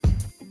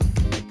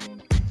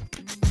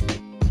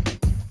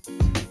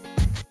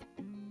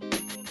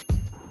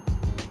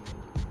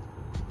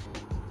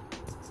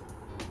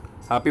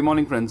Happy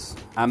morning, friends.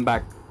 I'm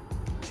back,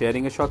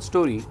 sharing a short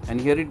story, and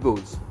here it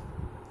goes.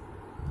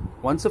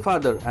 Once a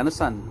father and a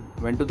son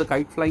went to the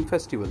kite flying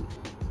festival.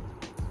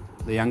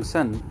 The young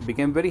son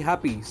became very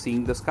happy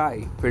seeing the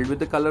sky filled with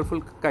the colorful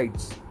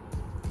kites.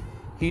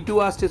 He too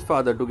asked his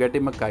father to get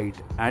him a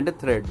kite and a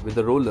thread with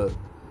a roller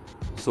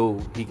so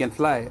he can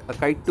fly a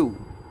kite too.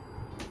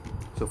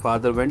 So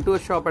father went to a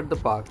shop at the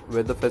park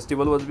where the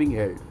festival was being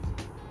held.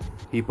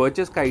 He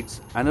purchased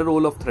kites and a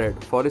roll of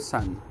thread for his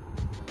son.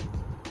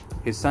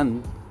 His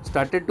son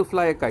started to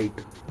fly a kite.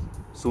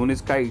 Soon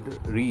his kite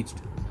reached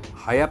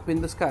high up in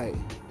the sky.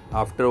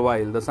 After a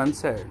while, the son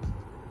said,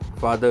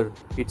 "Father,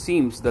 it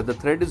seems that the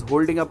thread is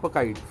holding up a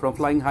kite from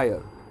flying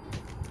higher.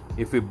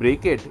 If we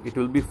break it, it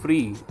will be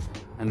free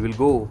and will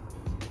go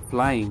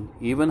flying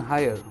even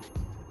higher.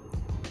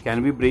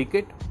 Can we break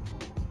it?"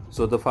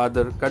 So the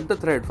father cut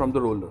the thread from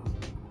the roller.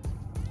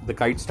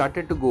 The kite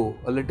started to go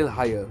a little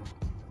higher,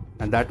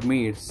 and that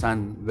made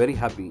son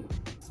very happy.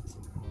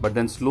 But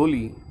then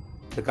slowly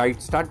the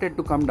kite started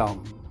to come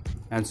down,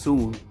 and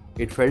soon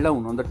it fell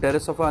down on the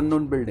terrace of an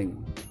unknown building.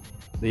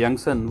 The young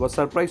son was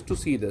surprised to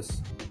see this.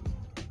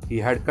 He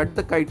had cut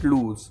the kite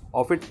loose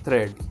of its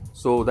thread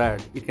so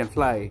that it can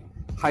fly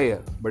higher,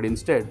 but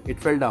instead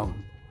it fell down.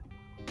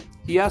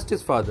 He asked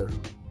his father,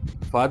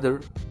 "Father,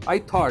 I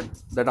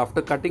thought that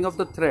after cutting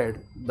off the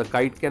thread, the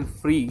kite can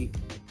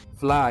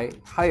fly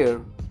higher,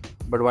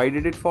 but why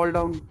did it fall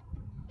down?"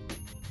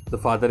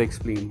 The father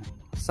explained,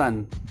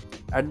 "Son,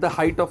 at the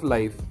height of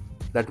life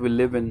that we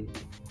live in,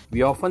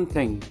 we often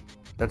think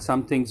that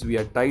some things we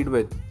are tied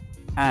with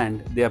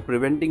and they are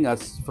preventing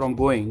us from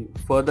going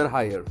further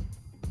higher.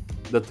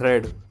 The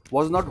thread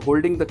was not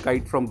holding the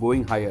kite from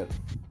going higher,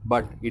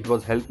 but it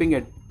was helping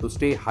it to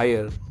stay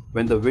higher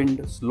when the wind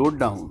slowed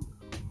down,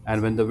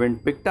 and when the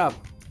wind picked up,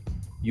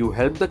 you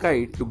helped the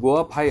kite to go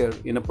up higher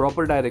in a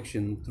proper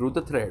direction through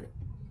the thread.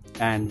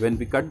 And when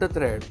we cut the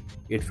thread,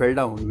 it fell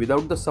down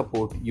without the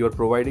support you are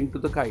providing to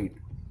the kite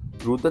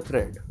through the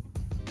thread."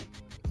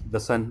 The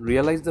son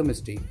realized the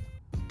mistake.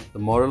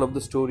 The moral of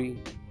the story: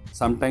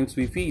 sometimes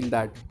we feel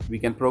that we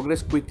can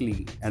progress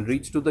quickly and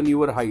reach to the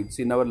newer heights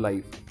in our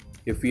life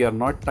if we are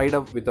not tied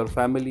up with our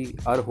family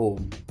or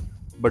home.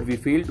 But we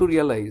fail to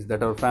realize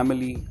that our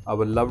family,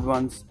 our loved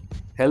ones,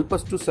 help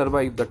us to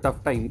survive the tough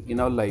time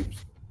in our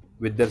lives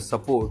with their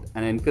support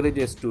and encourage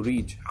us to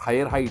reach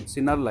higher heights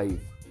in our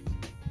life.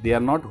 They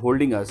are not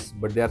holding us,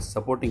 but they are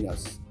supporting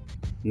us.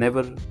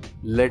 Never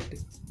let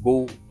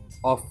go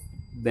of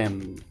them.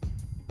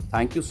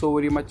 Thank you so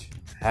very much.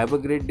 Have a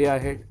great day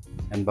ahead,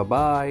 and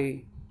bye-bye.